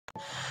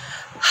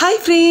Hi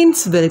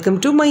friends, welcome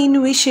to my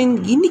innovation.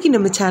 இன்னைக்கு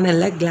நம்ம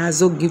சேனல்ல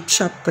Glazo gift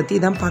shop பத்தி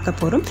தான் பார்க்க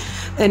போறோம்.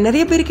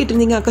 நிறைய பேர்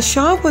கேட்டிருந்தீங்க அக்கா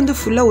ஷாப் வந்து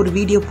ஃபுல்லா ஒரு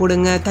வீடியோ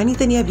போடுங்க,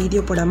 தனித்தனியா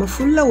வீடியோ போடாம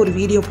ஃபுல்லா ஒரு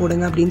வீடியோ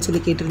போடுங்க அப்படினு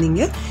சொல்லி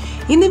கேட்டிருந்தீங்க.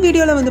 இந்த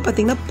வீடியோல வந்து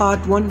பாத்தீங்கன்னா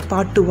part 1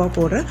 part 2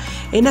 போறேன்.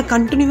 ஏன்னா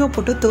கண்டினியூவா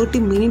போட்டு 30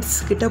 minutes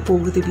கிட்ட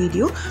போகுது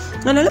வீடியோ.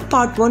 அதனால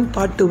part 1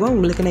 part 2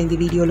 உங்களுக்கு நான் இந்த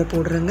வீடியோல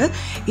போடுறேங்க.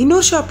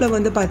 இன்னொரு ஷாப்ல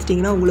வந்து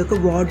பாத்தீங்கன்னா உங்களுக்கு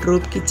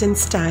wardrobe, kitchen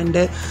stand,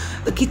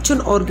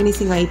 kitchen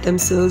organizing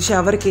items,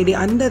 shower கேடி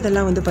அந்த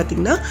இதெல்லாம் வந்து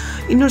பாத்தீங்கன்னா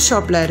இன்னொரு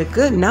ஷாப்ல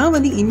இருக்கு. நான்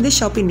வந்து இந்த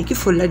ஷாப் இன்னைக்கு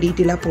ஃபுல்லா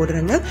டீடைலா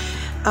போடுறேங்க.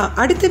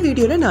 அடுத்த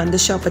வீடியோல நான் அந்த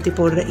ஷாப் பத்தி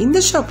போடுறேன். இந்த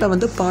ஷாப்ல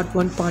வந்து part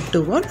 1 part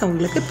 2 நான்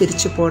உங்களுக்கு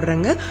பிரிச்சு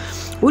போடுறேங்க.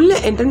 உள்ள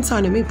என்ட்ரன்ஸ்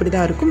ஆனமே இப்படி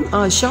தான் இருக்கும்.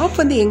 ஷாப்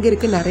வந்து எங்க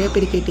இருக்கு நிறைய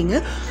பேர் கேட்டிங்க.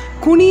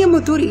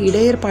 குனியமுத்தூர்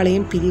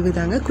இடையர்பாளையம் பிரிவு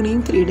தாங்க.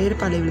 குனியமுத்தூர்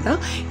இடையர்பாளையம்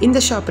தான்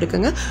இந்த ஷாப்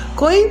இருக்குங்க.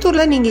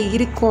 கோயம்புத்தூர்ல நீங்க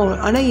இருக்கோம்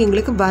ஆனா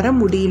எங்களுக்கு வர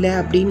முடியல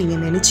அப்படின்னு நீங்க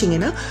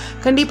நினைச்சீங்கன்னா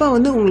கண்டிப்பா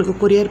வந்து உங்களுக்கு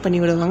கொரியர்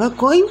பண்ணி விடுவாங்க.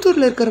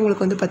 கோயம்புத்தூர்ல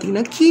இருக்கிறவங்களுக்கு வந்து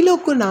பாத்தீங்கன்னா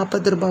கிலோக்கு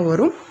 40 ரூபாய்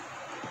வரும்.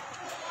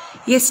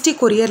 எஸ்டி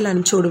கொரியரில்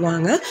அனுப்பிச்சி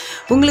விடுவாங்க.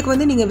 உங்களுக்கு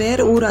வந்து நீங்கள்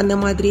வேறு ஊர் அந்த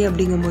மாதிரி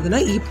அப்படிங்கும்போதுனா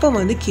இப்போ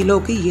வந்து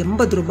கிலோக்கு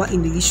 80 ரூபாய்.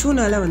 இந்த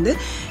இஷ்யூனால வந்து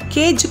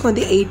கேஜுக்கு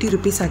வந்து 80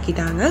 ருபீஸ்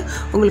ஆக்கிட்டாங்க.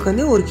 உங்களுக்கு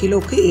வந்து ஒரு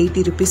கிலோக்கு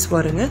 80 ருபீஸ்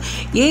வருங்க.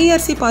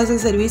 ஏஆர்சி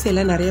பார்சல் சர்வீஸ்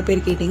எல்லாம் நிறைய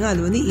பேர் கேட்டிங்க.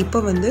 அது வந்து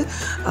இப்போ வந்து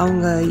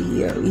அவங்க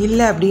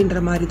இல்லை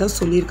அப்படின்ற மாதிரி தான்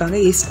சொல்லியிருக்காங்க.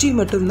 எஸ்டி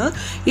மட்டும்தான்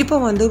இப்போ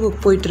வந்து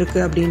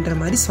போயிட்டுருக்கு அப்படின்ற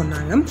மாதிரி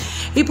சொன்னாங்க.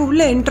 இப்போ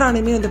உள்ள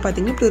என்ட்ரானுமே வந்து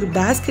பார்த்திங்கன்னா இப்போ ஒரு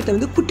பேஸ்கெட்டில்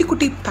வந்து குட்டி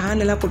குட்டி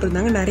பேன் எல்லாம்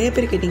போட்டிருந்தாங்க. நிறைய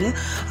பேர் கேட்டிங்க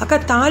அக்கா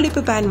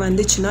தாளிப்பு பேன்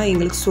வந்துச்சுன்னா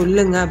எங்களுக்கு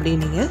சொல்லுங்க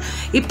அப்படின்னீங்க.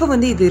 இப்போ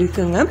வந்து இது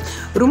இருக்குங்க.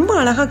 ரொம்ப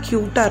அழகாக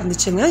க்யூட்டாக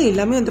இருந்துச்சுங்க.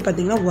 எல்லாமே வந்து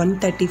பார்த்தீங்கன்னா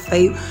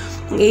 135,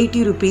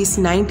 80 ருபீஸ்,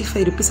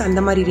 95 ருபீஸ்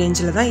அந்த மாதிரி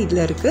ரேஞ்சில் தான்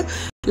இதில் இருக்குது.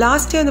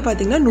 லாஸ்ட்டே வந்து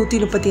பார்த்தீங்கன்னா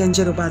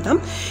 135 ரூபாய்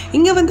தான்.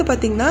 இங்கே வந்து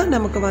பார்த்திங்கன்னா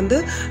நமக்கு வந்து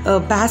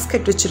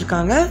பேஸ்கெட்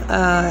வச்சுருக்காங்க.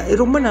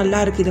 ரொம்ப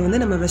நல்லா இருக்குது. இது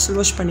வந்து நம்ம வெசல்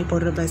வாஷ் பண்ணி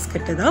போடுற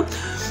பேஸ்கெட்டு தான்.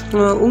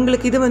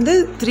 உங்களுக்கு இது வந்து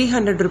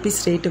 300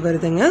 ருபீஸ் ரேட்டு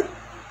வருதுங்க.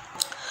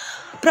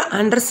 அப்புறம்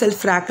அண்டர்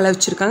செல்ஃப் ரேக்கில்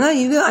வச்சுருக்காங்க.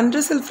 இது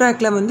அண்டர் செல்ஃப்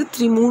ரேக்கில் வந்து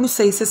 3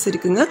 சைஸஸ்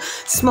இருக்குங்க.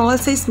 Small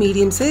size,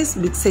 medium size,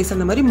 big size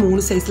அந்த மாதிரி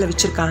 3 சைஸில்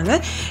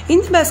வச்சுருக்காங்க.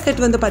 இந்த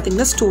பேஸ்கெட் வந்து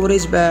பார்த்திங்கன்னா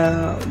ஸ்டோரேஜ்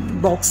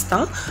பாக்ஸ்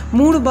தான்.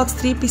 3 பாக்ஸ்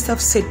 3 பீஸ்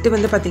ஆஃப் செட்டு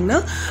வந்து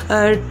பார்த்திங்கன்னா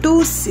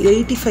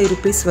 285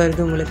 ருபீஸ்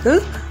வருது உங்களுக்கு.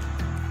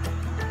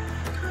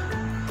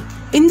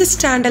 இந்த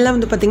ஸ்டாண்டெல்லாம்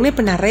வந்து பார்த்திங்கன்னா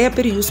இப்போ நிறைய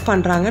பேர் யூஸ்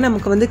பண்ணுறாங்க.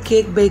 நமக்கு வந்து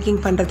கேக் பேக்கிங்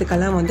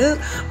பண்ணுறதுக்கெல்லாம் வந்து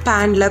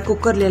பேனில்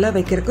குக்கர்லாம்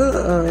வைக்கிறதுக்கு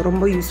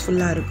ரொம்ப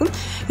யூஸ்ஃபுல்லாக இருக்கும்.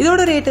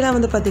 இதோட ரேட்டெல்லாம்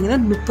வந்து பார்த்திங்கன்னா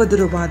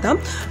 30 ரூபாய் தான்.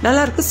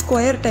 நல்லாயிருக்கு.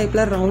 ஸ்கொயர்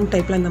டைப்பில், ரவுண்ட்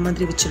டைப்பில் அந்த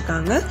மாதிரி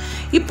வச்சுருக்காங்க.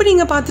 இப்போ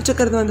நீங்கள்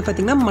பார்த்துட்ருக்கிறது வந்து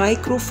பார்த்திங்கன்னா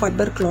மைக்ரோ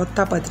ஃபைபர்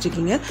கிளாத்தாக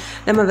பார்த்துட்ருக்கீங்க.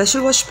 நம்ம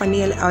வெசல் வாஷ் பண்ணி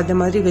அது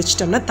மாதிரி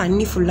வச்சிட்டோம்னா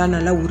தண்ணி ஃபுல்லாக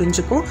நல்லா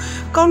உறிஞ்சிக்கும்.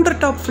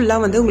 கவுண்டர் டாப்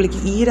ஃபுல்லாக வந்து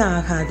உங்களுக்கு ஈரம்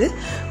ஆகாது.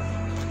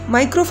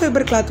 மைக்ரோ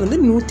ஃபைபர் கிளாத் வந்து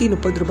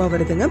 130 ரூபாய்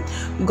வருதுங்க.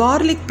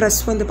 கார்லிக் ப்ரெஸ்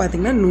வந்து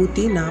பார்த்திங்கன்னா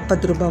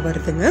 140 ரூபாய்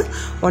வருதுங்க.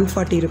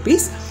 140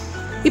 ருபீஸ்.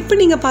 இப்போ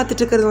நீங்கள்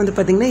பார்த்துட்டு இருக்கிறது வந்து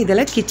பார்த்திங்கன்னா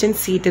இதெல்லாம் கிச்சன்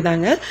சீட்டு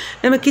தாங்க.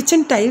 நம்ம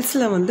கிச்சன்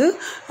டைல்ஸில் வந்து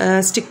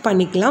ஸ்டிக்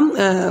பண்ணிக்கலாம்.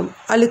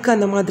 அழுக்கு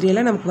அந்த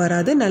மாதிரியெல்லாம் நமக்கு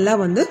வராது. நல்லா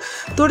வந்து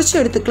துடைச்சி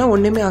எடுத்துக்கலாம்.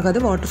 ஒன்றுமே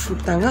ஆகாது. வாட்டர்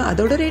ப்ரூஃப் தாங்க.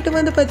 அதோட ரேட்டு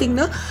வந்து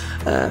பார்த்திங்கன்னா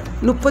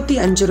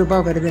 35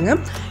 ரூபாய் வருதுங்க.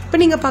 இப்போ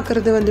நீங்கள்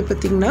பார்க்குறது வந்து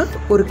பார்த்திங்கன்னா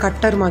ஒரு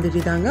கட்டர்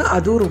மாதிரி தாங்க.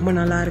 அதுவும் ரொம்ப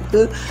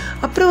நல்லாயிருக்கு.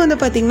 அப்புறம் வந்து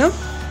பார்த்திங்கன்னா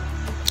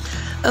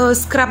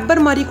ஸ்க்ரப்பர்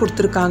மாதிரி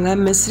கொடுத்துருக்காங்க.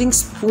 Measuring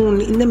spoon.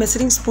 இந்த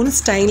measuring spoon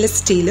stainless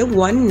steel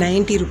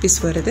 190 rupees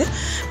வருது.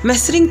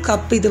 மெஷரிங்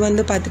கப் இது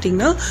வந்து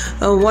பார்த்துட்டிங்கன்னா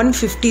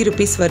 150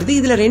 ருபீஸ் வருது.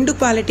 இதில் 2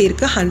 குவாலிட்டி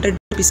இருக்குது. 100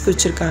 ருபீஸ்க்கு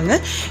வச்சுருக்காங்க.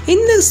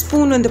 இந்த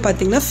ஸ்பூன் வந்து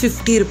பார்த்திங்கன்னா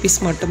 50 ருபீஸ்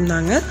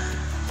மட்டும்தாங்க.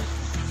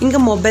 இங்கே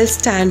மொபைல்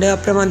ஸ்டாண்டு,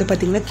 அப்புறம் வந்து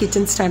பார்த்திங்கன்னா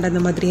கிச்சன் ஸ்டாண்ட் அந்த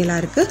மாதிரியெல்லாம்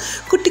இருக்குது.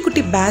 குட்டி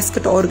குட்டி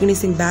பேஸ்கெட்,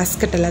 ஆர்கனைசிங்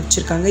பேஸ்கெட் எல்லாம்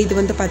வச்சுருக்காங்க. இது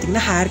வந்து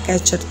பார்த்திங்கன்னா ஹேர்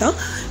கேச்சர் தான்.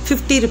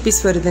 50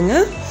 ருபீஸ் வருதுங்க.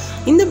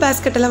 இந்த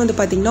பேஸ்கெட்டெல்லாம் வந்து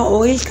பார்த்திங்கன்னா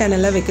ஆயில்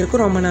கேனெல்லாம்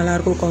வைக்கிறதுக்கு ரொம்ப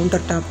நல்லாயிருக்கும்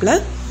கவுண்டர் டாப்பில்.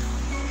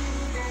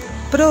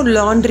 அப்புறம்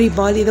லாண்ட்ரி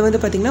பால். இது வந்து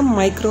பார்த்திங்கன்னா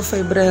மைக்ரோ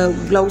ஃபைபர்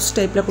க்ளவுஸ்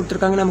டைப்பில்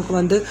கொடுத்துருக்காங்க. நமக்கு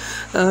வந்து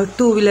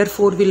 2 வீலர்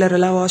 4 வீலர்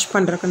எல்லாம் வாஷ்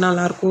பண்ணுறதுக்கு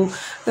நல்லாயிருக்கும்.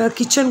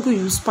 கிச்சனுக்கும்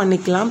யூஸ்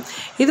பண்ணிக்கலாம்.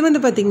 இது வந்து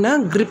பார்த்திங்கன்னா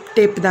க்ரிப்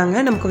டேப் தாங்க.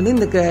 நமக்கு வந்து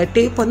இந்த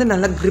டேப் வந்து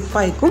நல்லா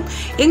க்ரிப்பாக இருக்கும்.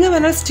 எங்கே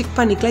வேணாலும் ஸ்டிக்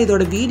பண்ணிக்கலாம்.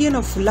 இதோட வீடியோ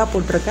நான் ஃபுல்லாக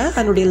போட்டிருக்கேன்.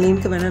 அதனுடைய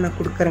லிங்க் வேணால் நான்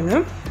கொடுக்குறேங்க.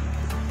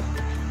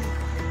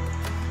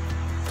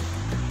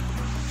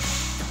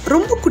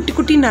 ரொம்ப குட்டி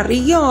குட்டி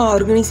நிறைய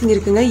ஆர்கனைசிங்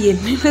இருக்குங்க.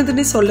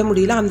 என்னென்னதுன்னே சொல்ல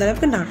முடியல.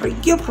 அந்தளவுக்கு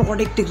நிறைய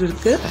ப்ராடக்ட்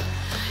இருக்குது.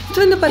 இது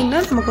வந்து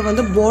பார்த்திங்கன்னா நமக்கு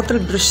வந்து பாட்டில்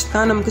ப்ரஷ்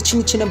தான். நமக்கு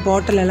சின்ன சின்ன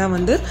பாட்டிலெல்லாம்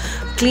வந்து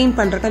க்ளீன்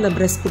பண்ணுறக்கு அந்த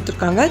ப்ரஷ்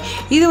கொடுத்துருக்காங்க.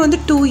 இது வந்து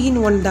 2 in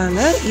 1 தாங்க.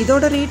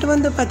 இதோட ரேட்டு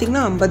வந்து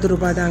பார்த்திங்கன்னா 50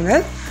 ரூபாய் தாங்க.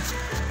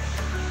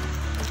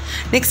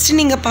 நெக்ஸ்ட்டு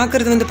நீங்கள்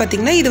பார்க்குறது வந்து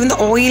பார்த்திங்கன்னா இது வந்து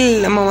ஆயில்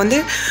நம்ம வந்து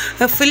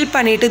ஃபில்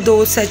பண்ணிவிட்டு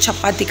தோசை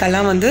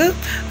சப்பாத்திக்கெல்லாம் வந்து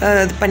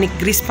இது பண்ணி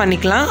க்ரீஸ்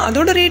பண்ணிக்கலாம்.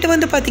 அதோட ரேட்டு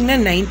வந்து பார்த்திங்கன்னா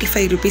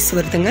 95 ருபீஸ்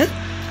வருதுங்க.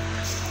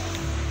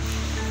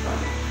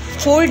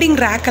 ஃபோல்டிங்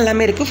ரேக்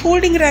எல்லாமே இருக்குது.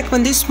 ஃபோல்டிங் ரேக்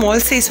வந்து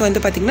ஸ்மால் சைஸ் வந்து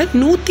பார்த்திங்கன்னா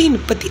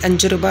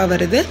 135 ரூபாய்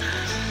வருது.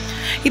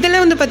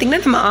 இதெல்லாம் வந்து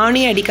பார்த்திங்கன்னா நம்ம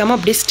ஆணியை அடிக்காமல்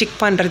அப்படியே ஸ்டிக்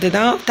பண்ணுறது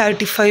தான்.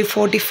 35,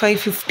 45,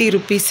 50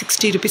 ருபீஸ்,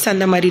 60 ருபீஸ்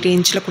அந்த மாதிரி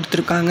ரேஞ்சில்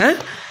கொடுத்துருக்காங்க.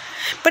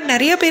 பட்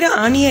நிறைய பேர்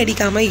ஆணியை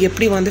அடிக்காமல்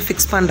எப்படி வந்து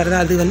ஃபிக்ஸ் பண்ணுறது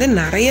அது வந்து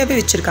நிறையவே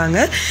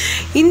வச்சுருக்காங்க.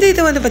 இந்த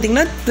இது வந்து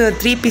பார்த்திங்கன்னா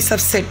 3 பீஸ்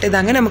ஆஃப் செட்டு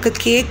தாங்க. நமக்கு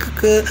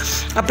கேக்குக்கு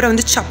அப்புறம்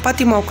வந்து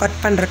சப்பாத்தி மாவு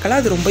கட்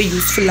பண்ணுறக்கெல்லாம் அது ரொம்ப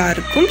யூஸ்ஃபுல்லாக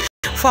இருக்கும்.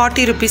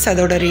 40 rupees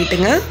அதோட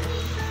ரேட்டுங்க.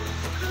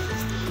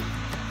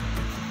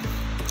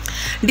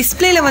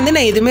 டிஸ்பிளேல வந்து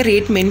நான் எதுவுமே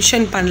ரேட்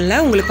மென்ஷன் பண்ணல.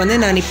 உங்களுக்கு வந்து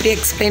நான் இப்படியே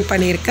எக்ஸ்பிளைன்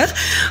பண்ணியிருக்கேன்.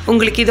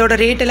 உங்களுக்கு இதோட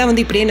ரேட்டெல்லாம்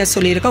வந்து இப்படியே நான்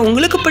சொல்லியிருக்கேன்.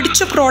 உங்களுக்கு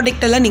பிடிச்ச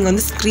ப்ராடக்ட் எல்லாம் நீங்கள்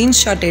வந்து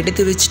ஸ்க்ரீன்ஷாட்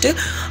எடுத்து வச்சுட்டு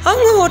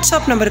அவங்க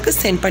வாட்ஸ்அப் நம்பருக்கு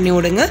சென்ட் பண்ணி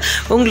விடுங்க.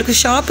 உங்களுக்கு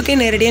ஷாப்புக்கே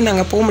நேரடியாக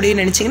நாங்கள் போக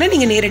முடியும்னு நினச்சிங்கன்னா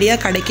நீங்கள்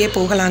நேரடியாக கடைக்கே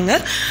போகலாங்க.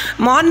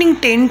 மார்னிங்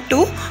 10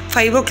 to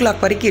 5 o'clock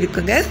வரைக்கும்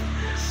இருக்குங்க.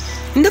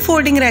 இந்த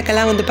ஃபோல்டிங்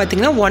ரேக்கெல்லாம் வந்து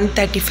பார்த்திங்கன்னா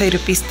 135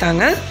 rupees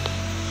தாங்க.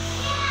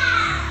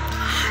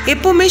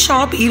 எப்போவுமே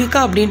ஷாப்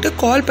இருக்கா அப்படின்ட்டு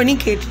கால் பண்ணி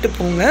கேட்டுட்டு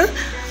போங்க.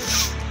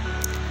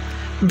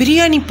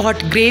 பிரியாணி பாட்,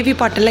 கிரேவி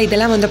பாட்டெல்லாம்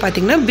இதெல்லாம் வந்து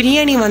பார்த்திங்கன்னா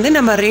பிரியாணி வந்து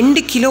நம்ம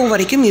 2 கிலோ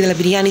வரைக்கும் இதில்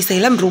பிரியாணி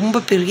செய்யலாம்.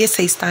 ரொம்ப பெரிய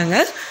சைஸ் தாங்க.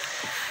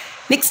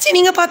 நெக்ஸ்ட்டு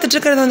நீங்கள்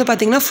பார்த்துட்ருக்கிறது வந்து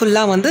பார்த்திங்கன்னா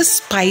ஃபுல்லாக வந்து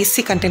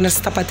ஸ்பைசி கண்டெய்னர்ஸ்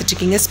தான்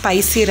பார்த்துட்ருக்கீங்க.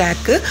 Spicy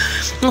rack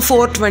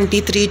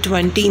 420,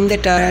 320. இந்த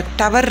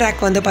டவர்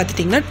ரேக் வந்து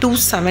பார்த்துட்டிங்கன்னா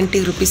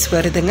 270 rupees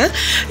வருதுங்க.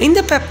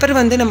 இந்த பெப்பர்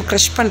வந்து நம்ம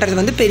க்ரஷ் பண்ணுறது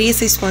வந்து பெரிய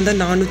சைஸ் வந்து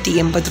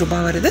 480 ரூபா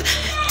வருது.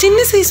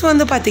 சின்ன சைஸ்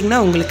வந்து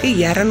பார்த்திங்கன்னா உங்களுக்கு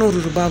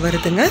 200 ரூபா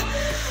வருதுங்க.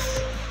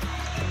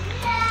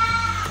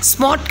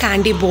 ஸ்மார்ட்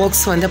கேண்டி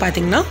பாக்ஸ் வந்து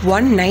பார்த்திங்கன்னா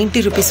 190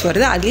 rupees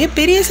வருது. அதுலேயே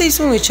பெரிய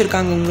சைஸும்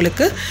வச்சுருக்காங்க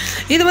உங்களுக்கு.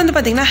 இது வந்து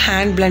பார்த்திங்கன்னா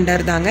ஹேண்ட்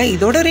பிளெண்டர் தாங்க.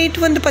 இதோட ரேட்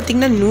வந்து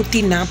பார்த்திங்கன்னா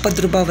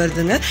 140 ரூபா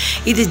வருதுங்க.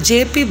 இது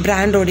ஜேபி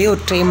பிராண்டோடைய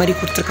ஒரு ட்ரே மாதிரி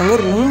கொடுத்துருக்காங்க.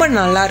 ரொம்ப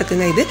நல்லா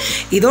இருக்குங்க.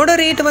 இதோட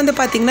ரேட்டு வந்து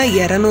பார்த்திங்கன்னா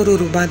 200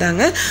 ரூபா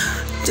தாங்க.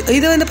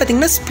 இது வந்து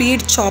பார்த்திங்கன்னா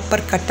ஸ்பீட்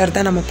சாப்பர் கட்டர்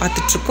தான் நம்ம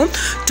பார்த்துட்ருக்கோம்.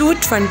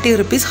 220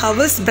 rupees.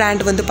 ஹவர்ஸ்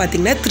பிராண்ட் வந்து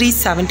பார்த்திங்கன்னா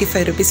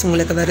 375 rupees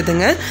உங்களுக்கு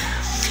வருதுங்க.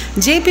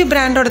 ஜேபி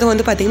பிராண்டோடது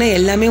வந்து பார்த்திங்கன்னா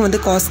எல்லாமே வந்து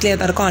காஸ்ட்லியாக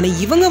தான் இருக்கும். ஆனால்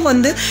இவங்க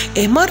வந்து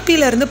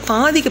எம்ஆர்பியிலேருந்து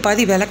பாதிக்கு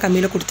பாதி விலை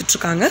கம்மியில்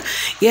கொடுத்துட்ருக்காங்க.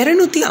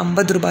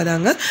 250 ரூபா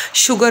தாங்க.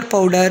 சுகர்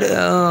பவுடர்,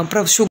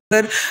 அப்புறம்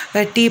sugar,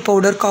 tea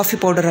powder, coffee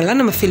powder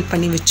எல்லாம் நம்ம ஃபில்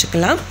பண்ணி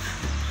வச்சுக்கலாம்.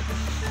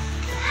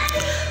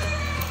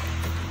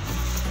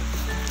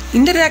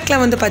 இந்த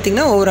ரேக்கில் வந்து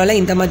பார்த்திங்கன்னா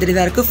ஓவராலாக இந்த மாதிரி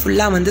தான் இருக்குது.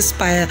 ஃபுல்லாக வந்து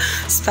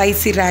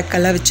ஸ்பைசி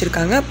ரேக்கெல்லாம்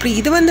வச்சுருக்காங்க. அப்புறம்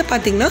இது வந்து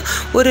பார்த்திங்கன்னா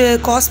ஒரு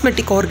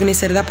காஸ்மெட்டிக்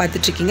ஆர்கனைசர் தான்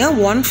பார்த்துட்ருக்கீங்க.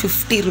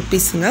 150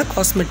 rupeesங்க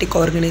காஸ்மெட்டிக்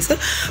ஆர்கனைசர்.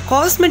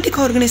 காஸ்மெட்டிக்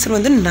ஆர்கனைசர்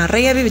வந்து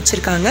நிறையாவே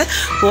வச்சுருக்காங்க.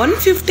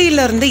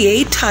 150லேருந்து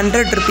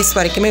 800 rupees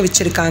வரைக்குமே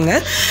வச்சுருக்காங்க.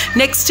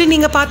 நெக்ஸ்ட்டு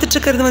நீங்கள்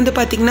பார்த்துட்ருக்கிறது வந்து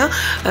பார்த்திங்கன்னா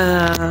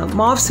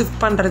மாவு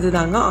ஷிஃப்ட் பண்ணுறது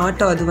தாங்க.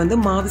 ஆட்டோ அது வந்து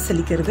மாவு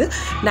செலிக்கிறது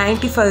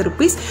 95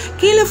 rupees.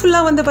 கீழே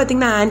ஃபுல்லாக வந்து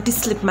பார்த்திங்கன்னா ஆன்டி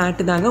ஸ்லிப்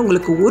மேட்டு தாங்க.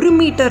 உங்களுக்கு 1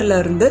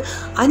 மீட்டர்லேருந்து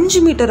 5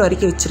 மீட்டர்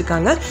வரைக்கும்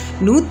வச்சுருக்காங்க.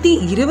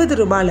 120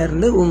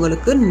 ரூபாயிலேருந்து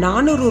உங்களுக்கு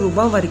 400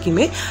 ரூபா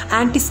வரைக்குமே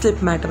ஆன்டி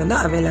ஸ்லிப் மேட் வந்து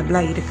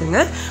அவைலபிளாக இருக்குங்க.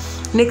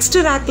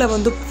 நெக்ஸ்ட்டு ரேக்கில்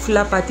வந்து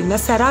ஃபுல்லாக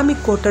பார்த்திங்கன்னா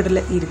செராமிக்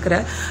கோட்டடில் இருக்கிற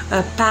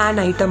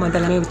பேன் ஐட்டம்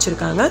அதெல்லாமே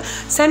வச்சுருக்காங்க.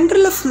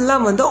 சென்டரில்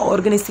ஃபுல்லாக வந்து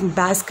organising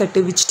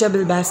basket,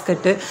 vegetable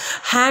basket,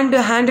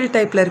 handle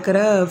டைப்பில் இருக்கிற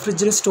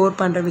ஃப்ரிட்ஜில் ஸ்டோர்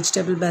பண்ணுற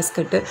வெஜிடபிள்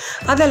பேஸ்கட்டு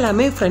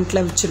அதெல்லாமே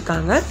ஃப்ரண்ட்டில்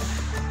வச்சுருக்காங்க.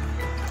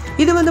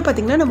 இது வந்து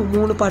பார்த்திங்கன்னா நம்ம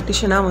 3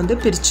 பார்ட்டிஷனாக வந்து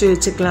பிரித்து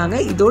வச்சுக்கலாங்க.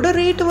 இதோட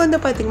ரேட்டு வந்து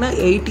பார்த்திங்கன்னா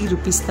 80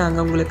 rupees தாங்க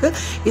உங்களுக்கு.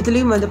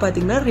 இதுலேயும் வந்து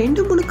பார்த்திங்கன்னா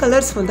 2-3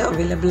 கலர்ஸ் வந்து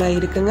அவைலபிளாக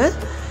இருக்குங்க.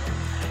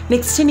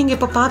 நெக்ஸ்ட்டு நீங்கள்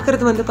இப்போ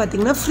பார்க்குறது வந்து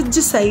பார்த்திங்கன்னா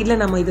ஃப்ரிட்ஜு சைடில்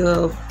நம்ம இது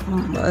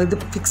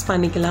ஃபிக்ஸ்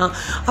பண்ணிக்கலாம்.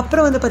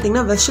 அப்புறம் வந்து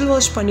பார்த்திங்கன்னா வெஷல்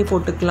வாஷ் பண்ணி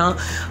போட்டுக்கலாம்.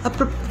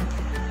 அப்புறம்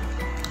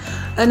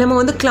நம்ம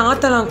வந்து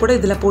கிளாத்தெல்லாம் கூட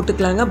இதில்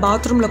போட்டுக்கலாங்க.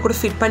 பாத்ரூமில் கூட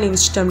ஃபிட் பண்ணி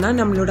வச்சிட்டோம்னா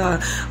நம்மளோட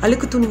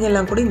அழுக்கு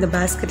துணியெல்லாம் கூட இந்த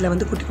பேஸ்கெட்டில்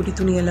வந்து குட்டி குட்டி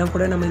துணியெல்லாம்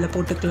கூட நம்ம இதில்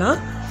போட்டுக்கலாம்.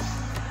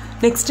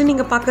 நெக்ஸ்ட்டு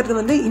நீங்கள் பார்க்குறது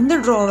வந்து இந்த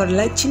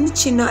ட்ராவரில்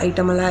சின்ன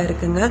ஐட்டமெல்லாம்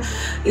இருக்குங்க.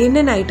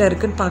 என்னென்ன ஐட்டம்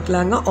இருக்குதுன்னு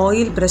பார்க்கலாங்க.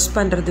 ஆயில் ப்ரஷ்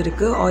பண்ணுறது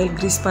இருக்குது, ஆயில்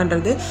க்ரீஸ்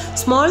பண்ணுறது.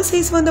 ஸ்மால்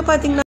சைஸ் வந்து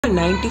பார்த்திங்கன்னா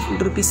 90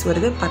 rupees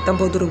வருது,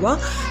 19 ரூபா.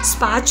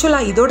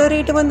 ஸ்பாச்சுலா இதோட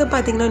ரேட்டு வந்து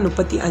பார்த்திங்கன்னா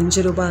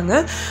 35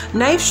 ரூபாங்க.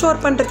 நைஃப்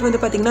ஷார்ப் பண்ணுறது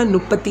வந்து பார்த்திங்கன்னா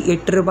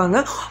 38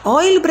 ரூபாங்க.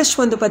 ஆயில் ப்ரஷ்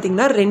வந்து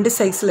பார்த்திங்கன்னா 2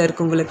 சைஸில்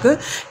இருக்குது உங்களுக்கு.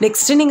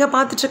 நெக்ஸ்ட்டு நீங்கள்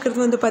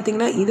பார்த்துட்ருக்கிறது வந்து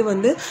பார்த்திங்கன்னா இது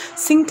வந்து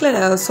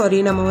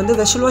சிங்கில் நம்ம வந்து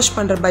வெஷல் வாஷ்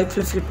பண்ணுற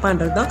பைப்பில் ஃபிட்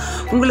பண்ணுறது தான்.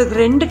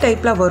 உங்களுக்கு 2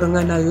 டைப்பில்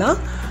வருங்க நல்லா.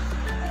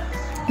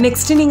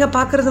 நெக்ஸ்ட்டு நீங்கள்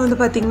பார்க்குறது வந்து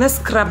பார்த்திங்கன்னா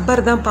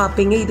ஸ்க்ரப்பர் தான்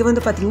பார்ப்பீங்க. இது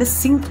வந்து பார்த்திங்கன்னா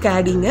சிங்க்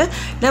கேடிங்க.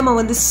 நம்ம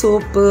வந்து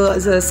சோப்பு,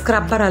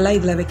 ஸ்க்ரப்பர் எல்லாம்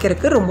இதில்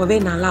வைக்கிறதுக்கு ரொம்பவே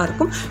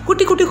நல்லாயிருக்கும்.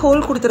 குட்டி குட்டி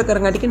ஹோல்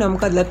கொடுத்துருக்கறங்காட்டிக்கு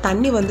நமக்கு அதில்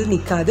தண்ணி வந்து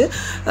நிற்காது.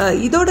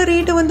 இதோட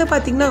ரேட்டு வந்து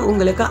பார்த்திங்கன்னா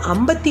உங்களுக்கு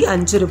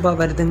 55 ரூபா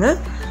வருதுங்க.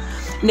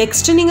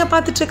 நெக்ஸ்ட்டு நீங்கள்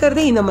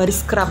பார்த்துட்ருக்கிறது இந்த மாதிரி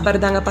ஸ்க்ரப்பர்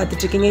தாங்க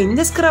பார்த்துட்ருக்கீங்க.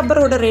 இந்த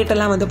ஸ்க்ரப்பரோட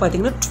ரேட்டெல்லாம் வந்து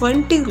பார்த்திங்கன்னா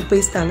 20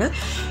 rupees தாங்க.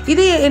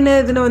 இது என்ன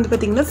இதுன்னு வந்து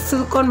பார்த்திங்கன்னா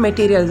சிலிக்கான்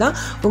மெட்டீரியல் தான்.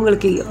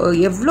 உங்களுக்கு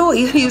எவ்வளோ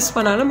யூஸ்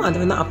பண்ணாலும் அது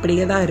வந்து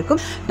அப்படியே தான்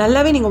இருக்கும்.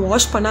 நல்லாவே நீங்கள்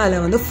வாஷ் பண்ணால்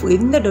அதில் வந்து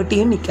எந்த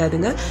டொட்டியும்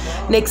நிற்காதுங்க.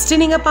 நெக்ஸ்ட்டு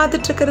நீங்கள்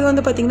பார்த்துட்ருக்கிறது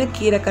வந்து பார்த்திங்கன்னா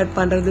கீரை கட்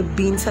பண்ணுறது,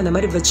 பீன்ஸ் அந்த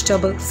மாதிரி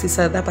வெஜிடபிள்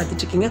சிசர் தான்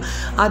பார்த்துட்ருக்கீங்க.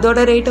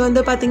 அதோட ரேட்டு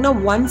வந்து பார்த்திங்கன்னா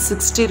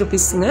 160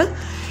 rupeesங்க.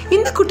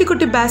 இந்த குட்டி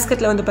குட்டி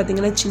பேஸ்கெட்டில் வந்து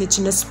பார்த்திங்கன்னா சின்ன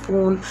சின்ன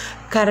ஸ்பூன்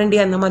கரண்டி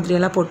அந்த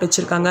மாதிரியெல்லாம் போட்டு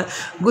வச்சுருக்காங்க.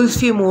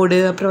 குல்ஃபி மோடு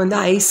அப்புறம் வந்து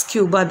ஐஸ்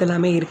க்யூப்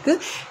அதெல்லாமே இருக்குது.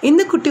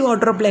 இந்த குட்டி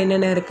வார்ட்ரோப்பில்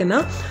என்னென்ன இருக்குன்னா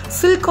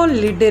சிலிக்கான்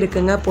லிட்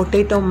இருக்குங்க.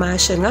 பொட்டேட்டோ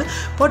மேஷருங்க.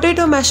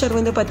 பொட்டேட்டோ மேஷர்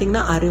வந்து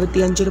பார்த்திங்கன்னா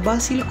 65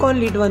 ரூபாய்.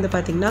 சிலிக்கான் லிட் வந்து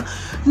பார்த்திங்கன்னா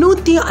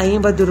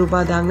 150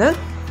 ரூபாய் தாங்க.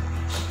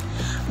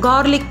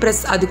 கார்லிக்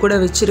ப்ரெஸ் அது கூட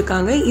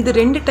வச்சுருக்காங்க. இது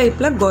 2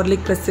 டைப்பில்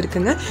கார்லிக் ப்ரெஸ்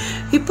இருக்குங்க.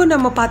 இப்போ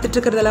நம்ம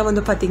பார்த்துட்ருக்கிறதெல்லாம்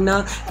வந்து பார்த்திங்கன்னா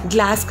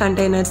கிளாஸ்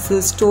கண்டெய்னர்ஸு,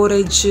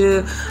 ஸ்டோரேஜு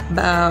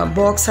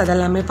பாக்ஸ்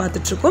அதெல்லாமே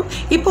பார்த்துட்ருக்கோம்.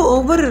 இப்போ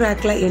ஒவ்வொரு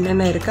ரேக்கில்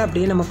என்னென்ன இருக்குது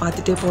அப்படியே நம்ம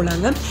பார்த்துட்டே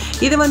போகலாங்க.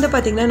 இது வந்து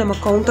பார்த்திங்கன்னா நம்ம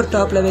கவுண்டர்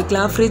டாப்பில்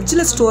வைக்கலாம்,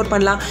 ஃப்ரிட்ஜில் ஸ்டோர்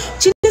பண்ணலாம்.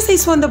 சின்ன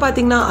சைஸ் வந்து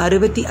பார்த்திங்கன்னா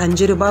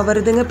 65 ரூபாய்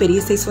வருதுங்க. பெரிய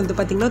சைஸ் வந்து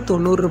பார்த்திங்கன்னா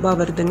 90 ரூபாய்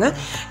வருதுங்க.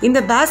 இந்த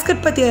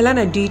பேஸ்கெட் பற்றியெல்லாம்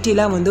நான்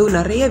டீட்டெயிலாக வந்து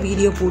நிறைய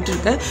வீடியோ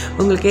போட்டிருக்கேன்,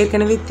 உங்களுக்கு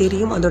ஏற்கனவே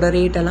தெரியும் அதோட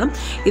ரேட்டெல்லாம்.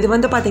 இது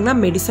வந்து பார்த்திங்கன்னா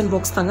மெடிசன்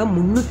பாக்ஸ் தாங்க.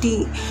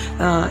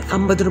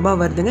 350 ரூபாய்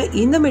வருதுங்க.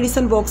 இந்த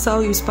மெடிசன்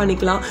பாக்ஸாகவும் யூஸ்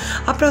பண்ணிக்கலாம்.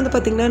 அப்புறம் வந்து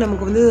பார்த்திங்கன்னா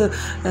நமக்கு வந்து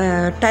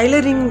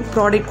டைலரிங்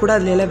ப்ராடக்ட் கூட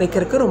அதில் எல்லாம்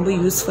வைக்கிறதுக்கு ரொம்ப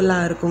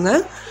யூஸ்ஃபுல்லாக இருக்குங்க.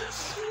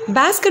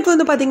 பேஸ்கெட்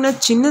வந்து பார்த்திங்கன்னா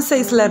சின்ன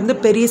சைஸ்லேருந்து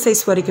பெரிய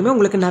சைஸ் வரைக்குமே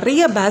உங்களுக்கு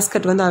நிறைய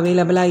பேஸ்கெட் வந்து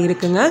அவைலபிளாக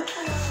இருக்குங்க.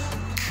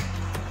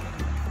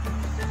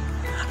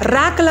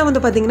 ரேக்கெல்லாம்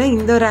வந்து பார்த்திங்கன்னா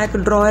இந்த ரேக்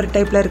ட்ராயர்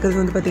டைப்பில் இருக்கிறது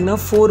வந்து பார்த்திங்கன்னா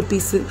 4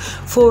 பீஸு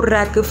 4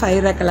 ரேக்கு 5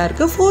 ரேக்கெல்லாம்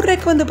இருக்குது. 4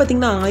 ரேக் வந்து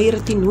பார்த்திங்கன்னா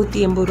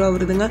 1180 ரூபா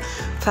வருதுங்க.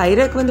 5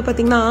 ரேக் வந்து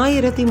பார்த்திங்கன்னா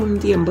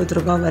 1380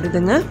 ரூபா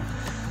வருதுங்க.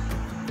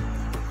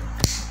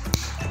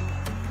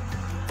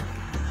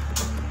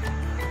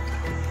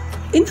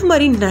 இந்த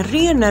மாதிரி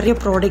நிறைய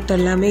ப்ராடக்ட்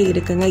எல்லாமே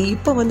இருக்குங்க.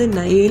 இப்போ வந்து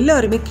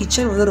எல்லாருமே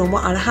கிச்சன் வந்து ரொம்ப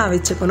அழகாக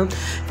வச்சுக்கணும்,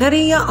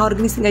 நிறைய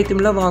ஆர்கனைசிங்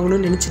ஐட்டம்லாம்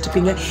வாங்கணும்னு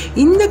நினச்சிட்ருப்பீங்க.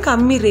 இந்த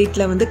கம்மி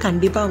ரேட்டில் வந்து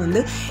கண்டிப்பாக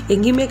வந்து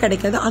எங்கேயுமே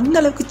கிடைக்காது.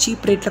 அந்தளவுக்கு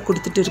சீப் ரேட்டில்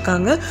கொடுத்துட்டு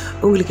இருக்காங்க.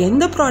 உங்களுக்கு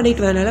எந்த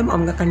ப்ராடக்ட் வேணாலும்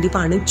அவங்க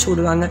கண்டிப்பாக அனுப்பிச்சி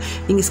விடுவாங்க.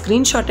 நீங்கள்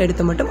ஸ்க்ரீன்ஷாட்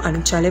எடுத்து மட்டும்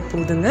அனுப்பிச்சாலே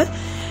போதுங்க.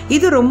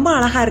 இது ரொம்ப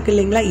அழகாக இருக்குது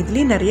இல்லைங்களா?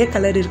 இதுலேயே நிறைய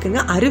கலர் இருக்குங்க.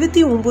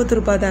 69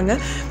 ரூபாய் தாங்க.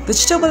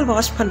 வெஜிடபிள்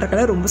வாஷ் பண்ணுற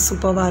கலர் ரொம்ப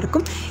சூப்பராக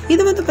இருக்கும்.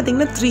 இது வந்து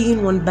பார்த்திங்கன்னா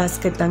 3-in-1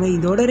 பேஸ்கெட் தாங்க.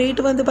 இதோட ரேட்டு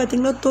வந்து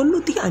பார்த்திங்கன்னா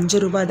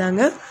 95 ரூபாய்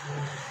தாங்க.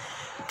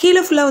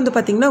 கீழே ஃபுல்லாக வந்து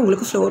பார்த்திங்கன்னா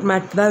உங்களுக்கு ஃப்ளோர்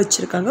மேட் தான்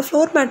வச்சுருக்காங்க.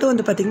 ஃப்ளோர் மேட்டும்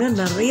வந்து பார்த்திங்கன்னா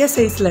நிறைய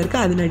சைஸில்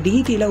இருக்குது. அது நான்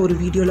டீட்டெயிலாக ஒரு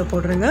வீடியோவில்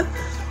போடுறேங்க.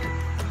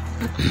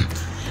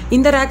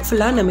 இந்த ரேக்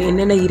ஃபுல்லாக நம்ம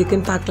என்னென்ன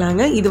இருக்குதுன்னு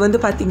பார்க்கலாங்க. இது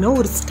வந்து பார்த்திங்கன்னா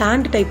ஒரு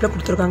ஸ்டாண்ட் டைப்பில்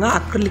கொடுத்துருக்காங்க.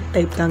 அக்ரிலிக்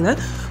டைப் தாங்க.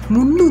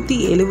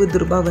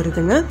 370 ரூபாய்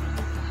வருதுங்க.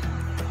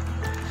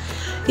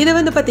 இது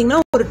வந்து பார்த்திங்கன்னா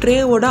ஒரு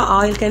ட்ரேவோட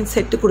ஆயில் கேன்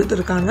செட்டு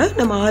கொடுத்துருக்காங்க.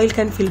 நம்ம ஆயில்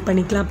கேன் ஃபில்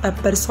பண்ணிக்கலாம்,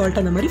 பெப்பர் சால்ட்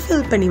அந்த மாதிரி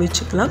ஃபில் பண்ணி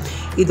வச்சுக்கலாம்.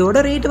 இதோட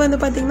ரேட்டு வந்து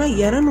பார்த்திங்கன்னா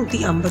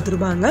 250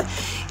 ரூபாங்க.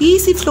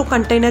 Easy flow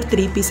container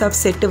 3 piece of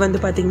set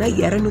வந்து பார்த்திங்கன்னா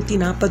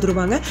 240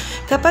 ரூபாங்க.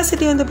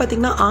 கெப்பாசிட்டி வந்து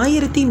பார்த்திங்கன்னா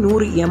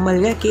 1100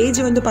 ml.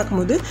 கேஜி வந்து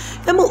பார்க்கும்போது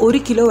நம்ம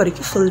 1 கிலோ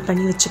வரைக்கும் ஃபில்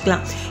பண்ணி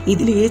வச்சுக்கலாம்.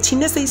 இதுலேயே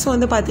சின்ன சைஸ்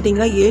வந்து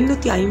பார்த்துட்டிங்கன்னா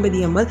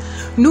 750 ml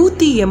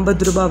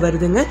 180 ரூபாய்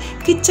வருதுங்க.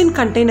 கிச்சன்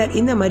கண்டெய்னர்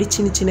இந்த மாதிரி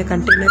சின்ன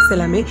கண்டெய்னர்ஸ்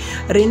எல்லாமே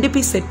 2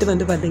 பீஸ் செட்டு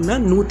வந்து பார்த்திங்கன்னா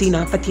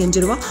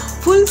 145 ரூபா.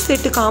 Full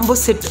set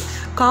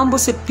combo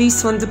set piece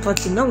வந்து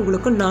பார்த்திங்கன்னா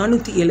உங்களுக்கு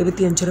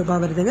 475 ரூபா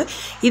வருதுங்க.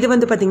 இது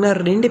வந்து பார்த்திங்கன்னா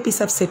 2 பீஸ்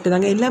ஆஃப் செட்டு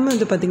தாங்க. எல்லாமே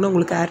வந்து பார்த்திங்கன்னா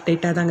உங்களுக்கு ஏர்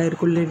டைட்டாக தாங்க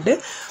இருக்கும். லிட்டு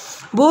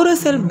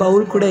போரோசெல்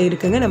பவுல் கூட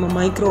இருக்குங்க. நம்ம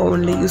மைக்ரோ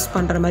ஓவனில் யூஸ்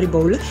பண்ணுற மாதிரி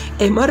பவுல்.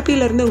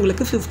 எம்ஆர்பியிலேருந்து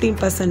உங்களுக்கு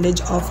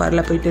 15%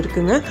 ஆஃபரில் போயிட்டு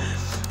இருக்குங்க.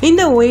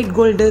 இந்த ஒயிட்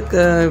கோல்டு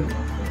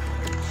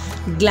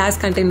கிளாஸ்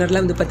கண்டெய்னரில்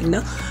வந்து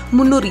பார்த்திங்கன்னா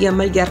 300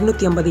 ml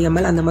 250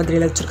 ml அந்த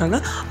மாதிரியெல்லாம் வச்சுருக்காங்க.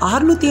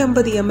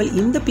 650 ml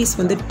இந்த பீஸ்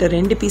வந்து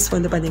 2 பீஸ்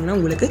வந்து பார்த்திங்கன்னா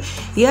உங்களுக்கு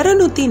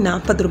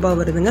 240 ரூபா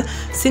வருதுங்க.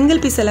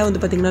 சிங்கிள் பீஸ் எல்லாம்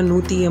வந்து பார்த்திங்கன்னா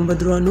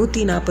 180 ரூபா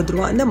 140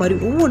 ரூபா அந்த மாதிரி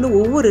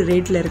ஒவ்வொரு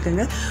ரேட்டில்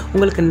இருக்குங்க.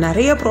 உங்களுக்கு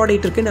நிறைய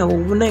ப்ராடக்ட் இருக்குது. நான்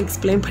ஒவ்வொன்றா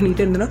எக்ஸ்பிளைன்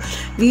பண்ணிகிட்டு இருந்தேன்னா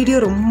வீடியோ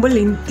ரொம்ப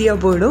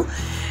லென்த்தியாக போயிடும்.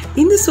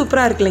 இந்த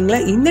சூப்பராக இருக்கு இல்லைங்களா?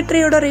 இந்த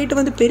ட்ரேயோட ரேட்டு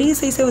வந்து பெரிய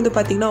சைஸே வந்து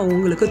பார்த்திங்கன்னா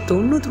உங்களுக்கு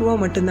 90 ரூபா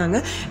மட்டும்தாங்க.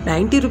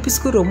 90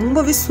 ருபீஸ்க்கு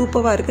ரொம்பவே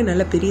சூப்பராக இருக்குது.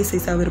 நல்ல பெரிய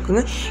சைஸாகவும்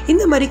இருக்குங்க.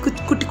 இந்த மாதிரி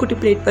குட்டி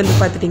பிளேட் வந்து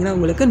பார்த்துட்டிங்கன்னா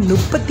உங்களுக்கு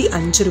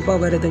 35 ரூபா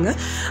வருதுங்க.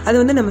 அது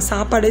வந்து நம்ம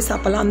சாப்பாடே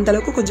சாப்பிடலாம்.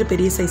 அந்தளவுக்கு கொஞ்சம்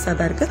பெரிய சைஸாக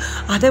தான் இருக்குது.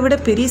 அதை விட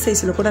பெரிய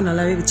சைஸில் கூட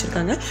நல்லாவே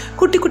வச்சுருக்காங்க.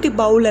 குட்டி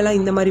பவுலெல்லாம்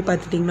இந்த மாதிரி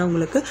பார்த்துட்டிங்கன்னா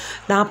உங்களுக்கு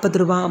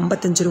 40 ரூபா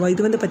 55 ரூபா.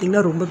 இது வந்து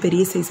பார்த்திங்கன்னா ரொம்ப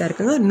பெரிய சைஸாக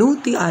இருக்குங்க.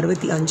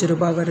 165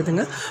 ரூபா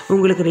வருதுங்க.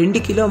 உங்களுக்கு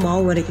 2 கிலோ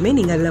மாவு வரைக்குமே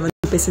நீங்கள் அதில்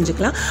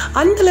செஞ்சுக்கலாம்.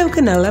 அந்த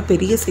அளவுக்கு நல்லா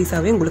பெரிய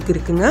சைஸாவே உங்களுக்கு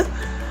இருக்குங்க.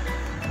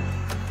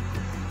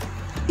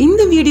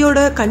 இந்த வீடியோட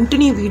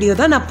கண்டினியூ வீடியோ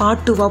தான் நான்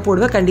பார்ட் 2வா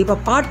போடுவேன். கண்டிப்பா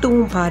பார்ட்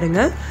 2வும் பாருங்க.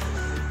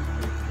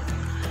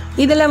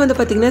 இதெல்லாம் வந்து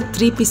பார்த்தீங்கன்னா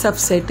 3 பீஸ்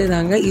ஆஃப் செட்டு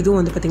தாங்க. இதுவும்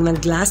வந்து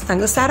பார்த்தீங்கன்னா கிளாஸ்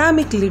தாங்க.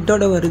 செராமிக்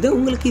லிட்டோட வருது.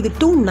 உங்களுக்கு இது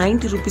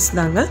 290 rupees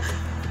தாங்க.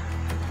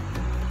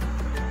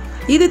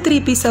 இது 3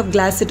 பீஸ் ஆஃப்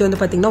கிளாஸ் செட் வந்து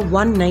பார்த்தீங்கன்னா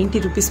 190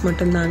 rupees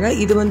மட்டும்தாங்க.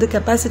 இது வந்து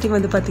கெப்பாசிட்டி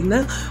வந்து பார்த்தீங்கன்னா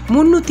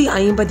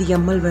 350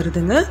 ml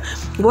வருதுங்க.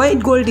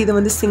 ஒயிட் கோல்டு இது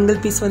வந்து சிங்கிள்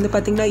பீஸ் வந்து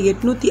பார்த்தீங்கன்னா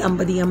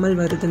 850 ml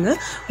வருதுங்க.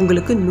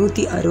 உங்களுக்கு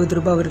 160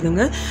 ரூபாய்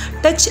வருதுங்க.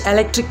 டச்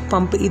எலக்ட்ரிக்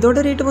பம்ப்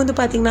இதோட ரேட்டு வந்து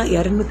பார்த்தீங்கன்னா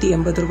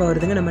 280 ரூபாய்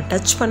வருதுங்க. நம்ம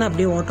டச் பண்ண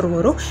அப்படியே வாட்டர்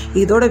வரும்.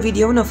 இதோட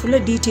வீடியோவும் நான்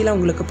ஃபுல்லாக டீட்டெயிலாக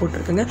உங்களுக்கு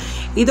போட்டிருக்கேங்க.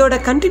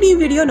 இதோட கண்டினியூ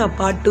வீடியோ நான்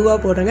பார்ட் 2வா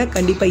போடுறேங்க.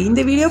 கண்டிப்பாக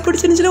இந்த வீடியோ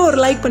பிடிச்சிருந்துச்சுன்னா ஒரு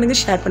லைக்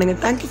பண்ணுங்கள், ஷேர்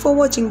பண்ணுங்கள். தேங்க்யூ ஃபார்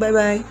வாட்சிங். Bye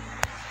bye.